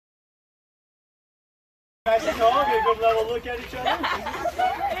Nice and tall, get a good level look at each other.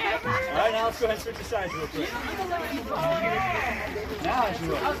 Alright, now let's go ahead and switch the sides real quick. Now as you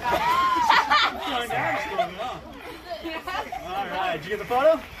look. Going down slowly, huh? Alright, did you get the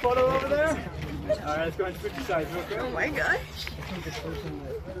photo? Photo over there? Alright, let's go ahead and switch the sides real quick. Oh my gosh.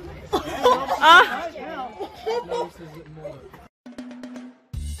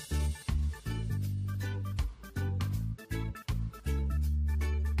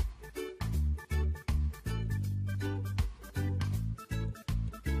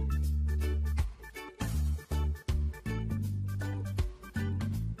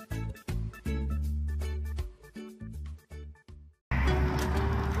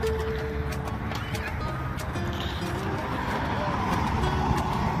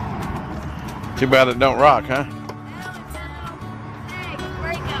 Too bad it don't rock, huh? Hey,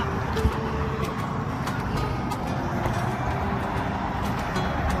 break up.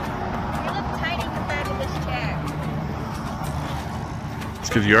 You look tiny compared to this chair. It's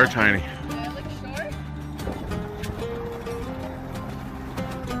because you are tiny. Do I look short?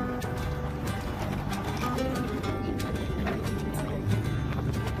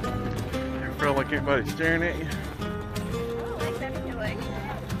 I feel like everybody's staring at you. Oh, like that feeling.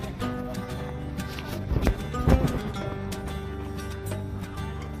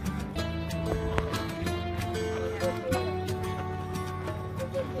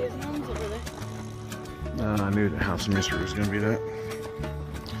 I knew the House of Mystery was going to be that.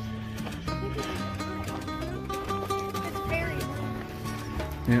 It's very.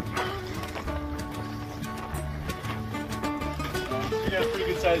 Yep. You got a pretty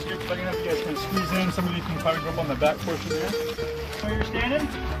good sized group, big enough you guys can squeeze in. Some of you can probably go up on the back portion there. Where you're standing,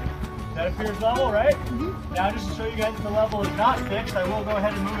 that appears level, right? Now just to show you guys that the level is not fixed, I will go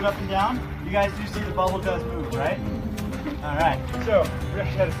ahead and move it up and down. You guys do see the bubble does move, right? Alright, so we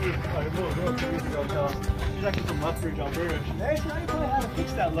actually had a few, a little girl 2 weeks ago tell us, she's actually from Lethbridge, Alberta. She's like, hey, so I don't know how to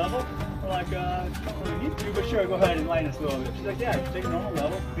fix that level. We're like, don't really need to, but sure, go ahead and lighten us a little bit. She's like, yeah, just take a normal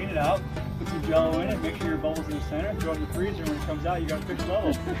level, clean it out, put some jello in it, make sure your bubble's in the center, throw it in the freezer, when it comes out, you got a fixed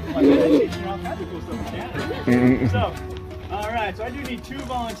level. I'm like, yeah, teaching all kinds of cool stuff in Canada. So, alright, so I do need 2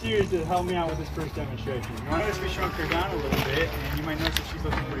 volunteers to help me out with this first demonstration. You notice we shrunk her down a little bit, and you might notice that she's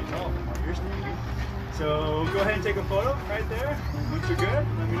looking pretty tall from where you're standing. So go ahead and take a photo right there. Looks are good.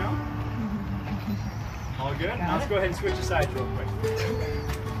 Let me know. All good. Now let's go ahead and switch the sides real quick.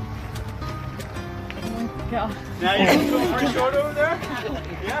 Go. Now you can go pretty short over there.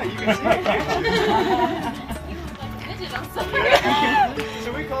 Yeah, you can see it.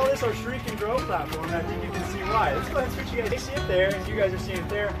 So we call this our shrink and grow platform, and I think you can see why. Let's go ahead and switch. You guys see it there. As you guys are seeing it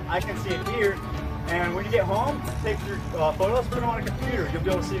there, I can see it here. And when you get home, take your photos, put them on a computer. You'll be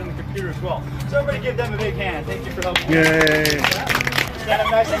able to see it on the computer as well. So everybody give them a big hand. Thank you for helping. Yay! Stand up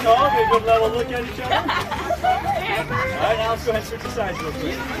nice and tall, get a good level look at each other. Alright, now let's go ahead and switch the sides real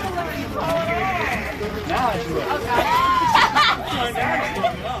quick. Now as you look.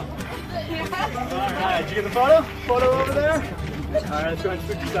 Alright, did you get the photo? Photo over there? Alright, let's go ahead and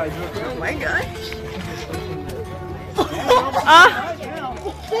switch the sides real quick. Oh my gosh.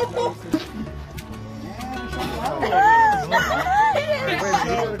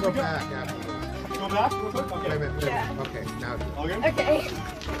 Go back after. Go back real quick? Okay. Yeah. Okay, now. All good? Okay.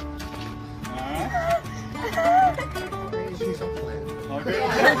 Alright. She's a plan. All good?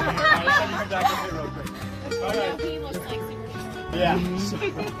 Alright, let's have you come back up here real quick. Alright. Yeah.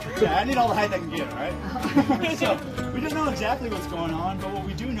 Yeah, I need all the height I can get, alright? So, we don't know exactly what's going on, but what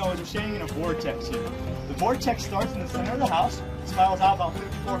we do know is we're standing in a vortex here. The vortex starts in the center of the house, spirals out about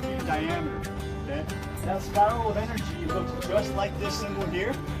 54 feet in diameter. Okay? That spiral of energy looks just like this symbol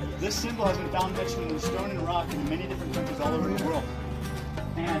here. This symbol has been found etched in stone and rock in many different countries all over the world.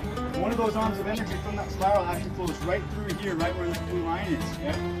 And one of those arms of energy from that spiral actually flows right through here, right where this blue line is.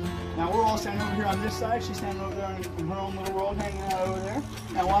 Okay? Now we're all standing over here on this side. She's standing over there in her own little world, hanging out over there.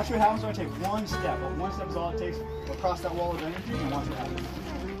 Now watch what happens when I take one step. One step is all it takes to cross that wall of energy, and watch what happens.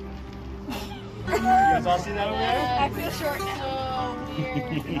 You guys all see that over there? I feel short now.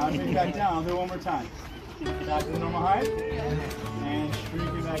 Now shrink back down. I'll do it one more time. Back to the normal height. And shrink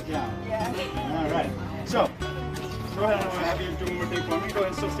it back down. Yeah. Alright. So, go ahead. I want to have you do one more thing for me. Go ahead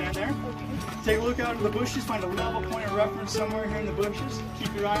and still stand there. Take a look out into the bushes. Find a level point of reference somewhere here in the bushes.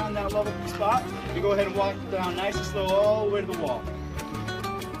 Keep your eye on that level spot. You go ahead and walk down nice and slow all the way to the wall.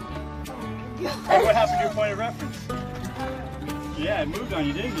 Hey, what happened to your point of reference? Yeah, it moved on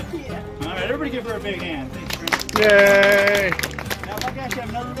you, didn't it? Yeah. Alright, everybody give her a big hand. Thanks, Chris. Yay!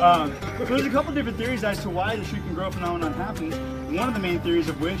 There's a couple different theories as to why the shoot can grow phenomenon happens. One of the main theories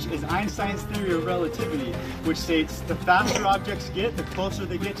of which is Einstein's theory of relativity, which states the faster objects get, the closer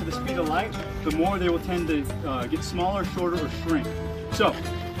they get to the speed of light, the more they will tend to get smaller, shorter, or shrink. So,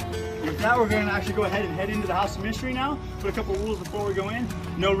 with that, we're going to actually go ahead and head into the House of Mystery now. Put a couple rules before we go in.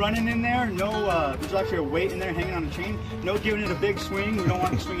 No running in there. No, there's actually a weight in there hanging on a chain. No giving it a big swing. We don't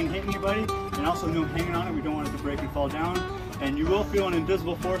want it to swing and hit anybody. And also no hanging on it. We don't want it to break and fall down. And you will feel an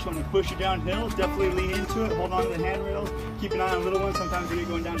invisible force when we push you downhill. Definitely lean into it. Hold on to the handrails. Keep an eye on little ones. Sometimes when you're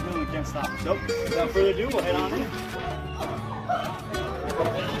going downhill and can't stop. So, without further ado, we'll head on in.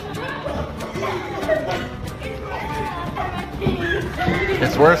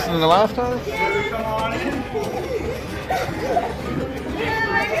 It's worse than the last time? Come on in.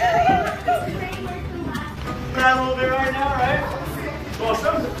 Got a little bit right now, right? Well, a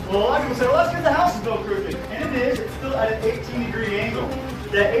lot of people say, well, that's because the house is built crooked. And it is. It's still at an 18-degree angle.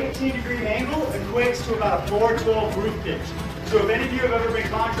 That 18-degree angle equates to about a 412 roof pitch. So if any of you have ever been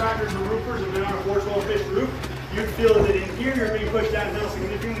contractors or roofers and been on a 412 pitch roof, you'd feel that in here you're being pushed downhill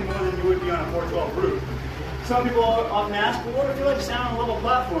significantly more than you would be on a 412 roof. Some people often ask, well, what if you like to stand on a level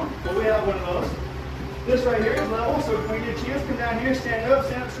platform? Well, we have one of those. This right here is level, so when you get a chance, come down here, stand up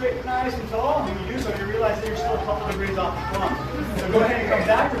straight and nice and tall. And when you do so, you realize that you're still a couple degrees off the plumb. So go ahead and come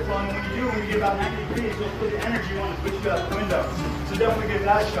back to plumb, and when you do, when you get about 90 degrees, you'll feel the energy want to push you out the window. So definitely give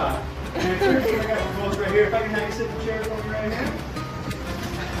that a shot. And seriously, I got some close right here. If I can have you sit in the chair for me right here.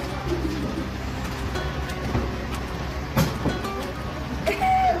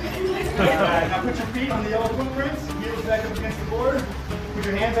 Alright, now put your feet on the yellow footprints, heels back up against the board. Put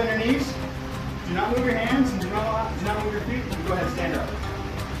your hands on your knees. Do not move your hands and do not move your feet. Go ahead and stand up.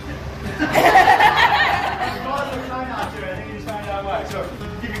 I think you just found out why. So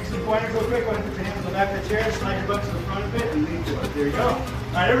give you some pointers real quick. Go ahead and put your hands on the back of the chair, slide your butt to the front of it, and lean to it. There you go.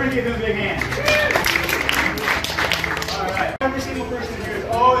 Alright, everybody give them a big hand. Alright, every single person here has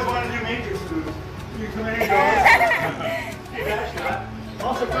always wanted to do matrix moves. You come in and go. Give that a shot.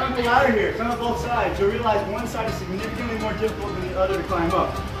 Also, climb the ladder here. Climb up both sides. You'll realize one side is significantly more difficult than the other to climb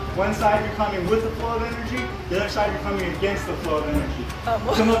up. One side you're climbing with the flow of energy, the other side you're climbing against the flow of energy.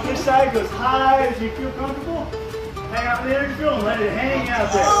 Come up this side, go as high as you feel comfortable. Hang out in the energy field and let it hang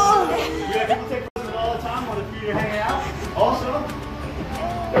out there. We have people take photos all the time while the feet are hanging out. Also,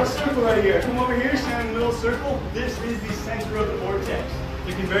 a circle right here. Come over here, stand in the middle circle. This is the center of the vortex.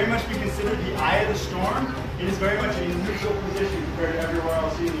 It can very much be considered the eye of the storm. It is very much a neutral position compared to everywhere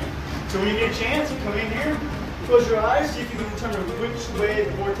else in here. So when you get a chance, you come in here, close your eyes, see if you can determine which way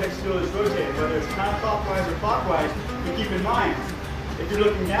the vortex field is rotated, whether it's counterclockwise or clockwise. But keep in mind, if you're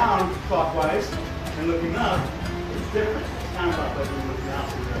looking down clockwise and looking up, it's different. It's counterclockwise when you're looking out.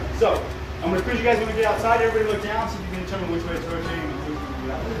 So I'm going to quiz you guys when we get outside. Everybody look down, so you can determine which way it's rotating and which way you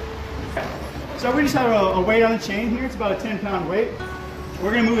get out there. So we just have a weight on the chain here. It's about a 10-pound weight.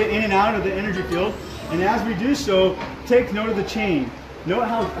 We're going to move it in and out of the energy field. And as we do so, take note of the chain. Note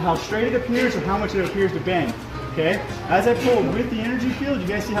how straight it appears or how much it appears to bend. Okay? As I pull with the energy field, you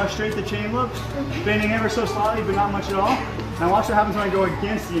guys see how straight the chain looks? Bending ever so slightly, but not much at all. Now watch what happens when I go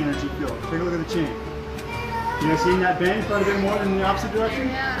against the energy field. Take a look at the chain. You guys seeing that bend quite a bit more than in the opposite direction?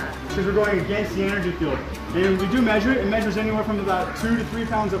 Yeah. Because we're going against the energy field. And we do measure it. It measures anywhere from about 2 to 3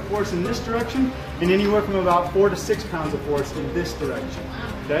 pounds of force in this direction, and anywhere from about 4 to 6 pounds of force in this direction.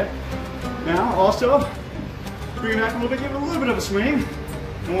 Okay? Now, also, bring it back a little bit, give it a little bit of a swing,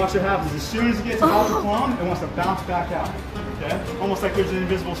 and watch what happens. As soon as it gets about the plumb, it wants to bounce back out. Okay? Almost like there's an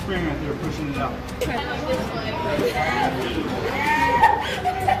invisible spring right there pushing it out.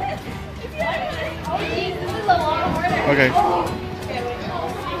 Okay.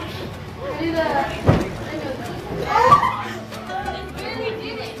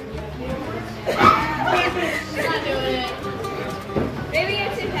 Maybe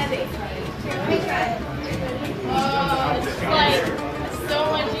it's too heavy. Here, let me try it. Oh, it's like so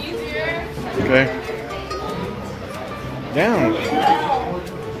much easier. Okay. Down.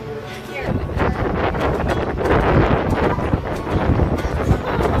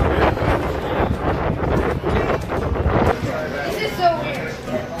 This is so weird.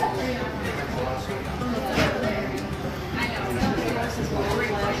 I know.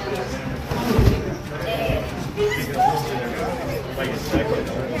 Like a second.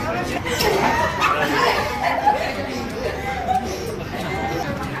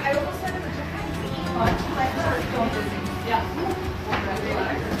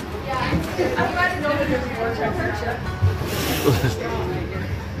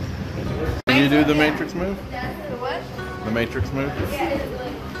 Can you do the matrix move? What? The matrix move?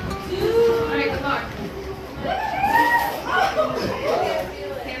 Alright, come on.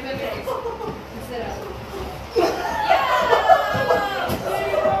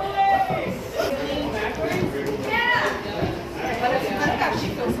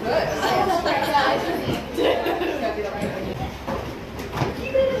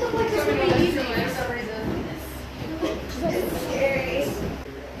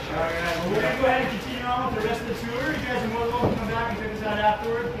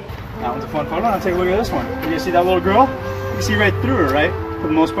 afterward. That one's a fun photo. Now take a look at this one. You see that little girl? You can see right through her, right? For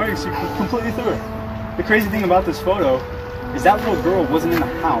the most part, you can see completely through her. The crazy thing about this photo is that little girl wasn't in the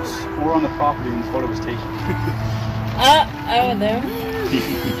house or on the property when the photo was taken. I was there.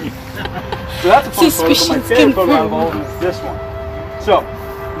 So that's a fun photo, but my favorite photo out of all of them is this one. So,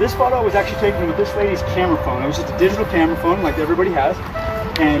 this photo was actually taken with this lady's camera phone. It was just a digital camera phone like everybody has.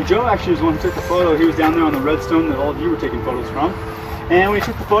 And Joe actually was the one who took the photo. He was down there on the redstone that all of you were taking photos from. And when he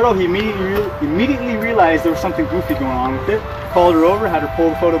took the photo, he immediately realized there was something goofy going on with it. Called her over, had her pull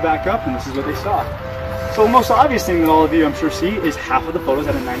the photo back up, and this is what they saw. So the most obvious thing that all of you, I'm sure, see is half of the photos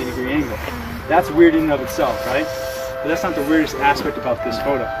at a 90-degree angle. That's weird in and of itself, right? But that's not the weirdest aspect about this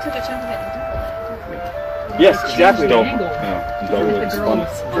photo. Took a chunk of it. Yes, exactly.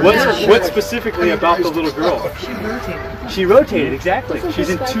 What specifically about the little girl? She rotated, exactly. She's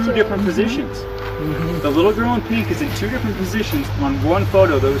in two different positions. The little girl in pink is in two different positions on one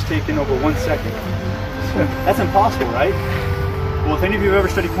photo that was taken over 1 second. That's impossible, right? Well, if any of you have ever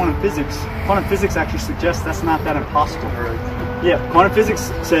studied quantum physics actually suggests that's not that impossible. Yeah, quantum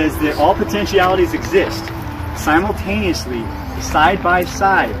physics says that all potentialities exist simultaneously, side by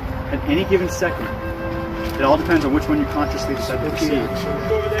side, at any given second. It all depends on which one you consciously decide to perceive.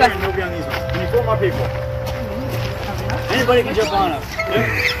 Go over there and nobody on these ones. Can you pull more people? Anybody can jump on us. Yep.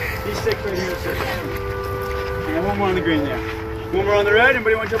 These six right here. And one more on the green there. One more on the red.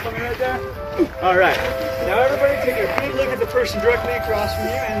 Anybody want to jump on the red there? Alright. Now everybody take a good look at the person directly across from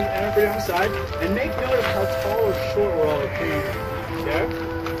you and everybody on the side. And make note of how tall or short we're all appearing. Okay?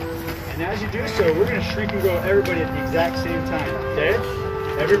 And as you do so, we're going to shrink and grow everybody at the exact same time. Okay?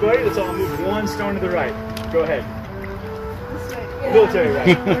 Everybody, let's all move one stone to the right. Go ahead. Military right.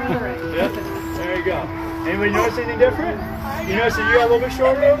 Yep. There you go. Anybody notice anything different? You notice that you got a little bit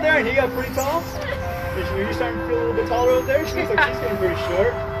shorter over there and he got pretty tall? Are you starting to feel a little bit taller over there? She looks like she's getting pretty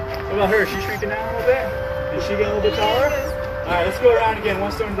short. What about her? Is she shrinking down a little bit? Did she get a little bit taller? Alright, let's go around again.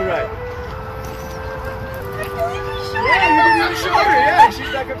 One stone to the right. Yeah, you're getting shorter. Yeah, she's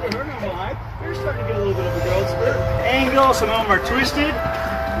back up to her normal height. You're starting to get a little bit of a growth spurt. Angle, some of them are twisted.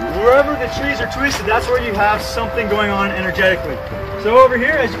 Wherever the trees are twisted, that's where you have something going on energetically. So over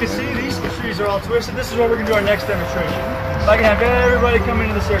here, as you can see, these trees are all twisted. This is where we're going to do our next demonstration. If I can have everybody come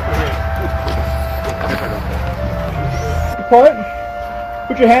into the circle here. Apart.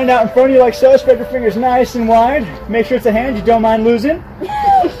 Put your hand out in front of you like so. Spread your fingers nice and wide. Make sure it's a hand you don't mind losing.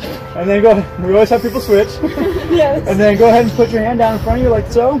 And then go, we always have people switch. Yes. And then go ahead and put your hand down in front of you like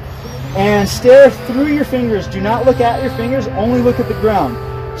so. And stare through your fingers. Do not look at your fingers, only look at the ground.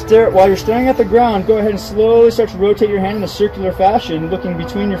 While you're staring at the ground, go ahead and slowly start to rotate your hand in a circular fashion, looking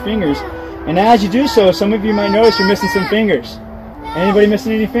between your fingers. And as you do so, some of you might notice you're missing some fingers. Anybody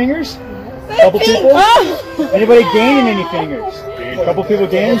missing any fingers? A couple people? Anybody gaining any fingers? A couple people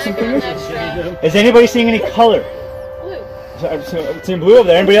gaining some fingers? Is anybody seeing any color? Blue. Seeing blue over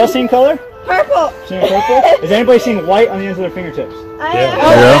there. Anybody else seeing color? Purple. Seeing purple? Is anybody seeing white on the ends of their fingertips?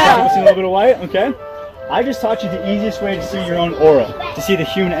 Yeah. Seeing a little bit of white? Okay. I just taught you the easiest way to see your own aura, to see the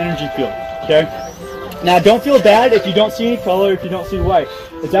human energy field, okay? Now, don't feel bad if you don't see any color, if you don't see white.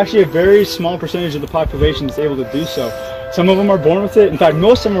 It's actually a very small percentage of the population that's able to do so. Some of them are born with it. In fact,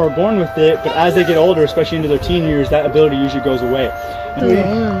 most of them are born with it, but as they get older, especially into their teen years, that ability usually goes away.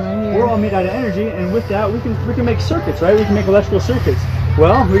 And we're all made out of energy, and with that, we can make circuits, right? We can make electrical circuits.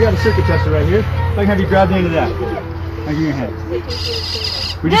 Well, we got a circuit tester right here. If I can have you grab the end of that. I'll give you your hand.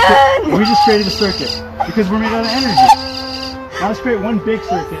 We just created a circuit because we're made out of energy. Now let's create one big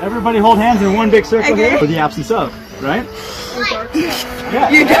circuit. Everybody hold hands in one big circle here for the absence of, right? Yeah,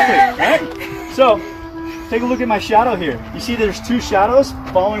 exactly, right? So, take a look at my shadow here. You see there's two shadows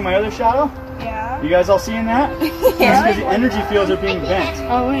following my other shadow? Yeah. You guys all seeing that? Yeah. That's because the energy fields are being bent.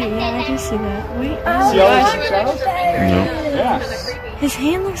 Oh wait, yeah, I do see that. Wait. See all those shadows? No. Yeah. His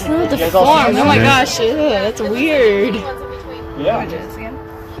hand looks a little deformed. Oh my gosh, ew, that's weird. Yeah.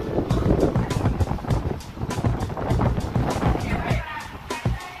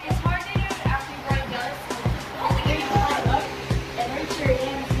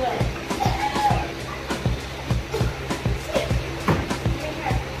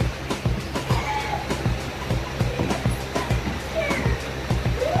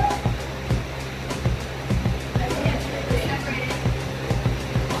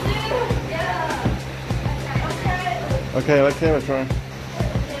 Okay, let Kayla try.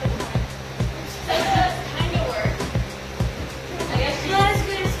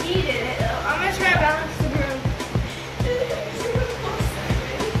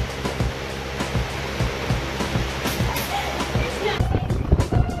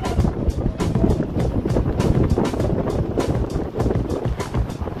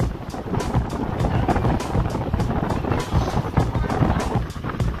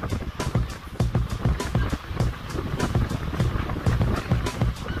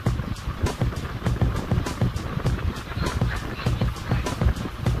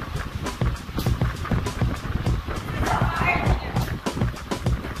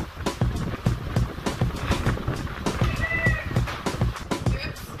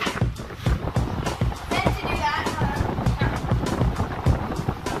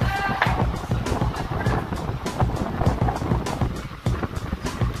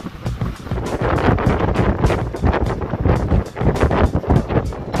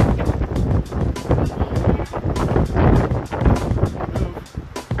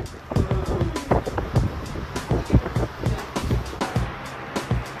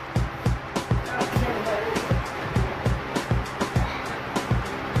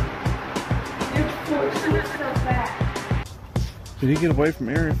 Did he get away from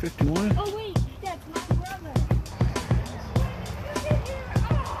Area 51? Oh wait, that's my brother.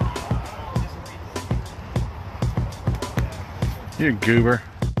 You goober.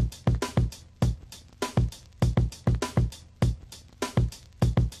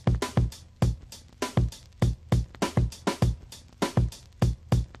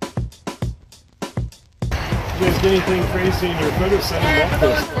 You guys get anything crazy in your photo set in that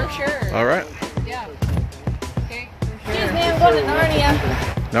first? For sure. All right. Yeah. Okay, for sure. Excuse me, I'm going to Narnia.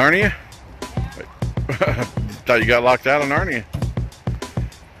 Narnia? Thought you got locked out of Narnia.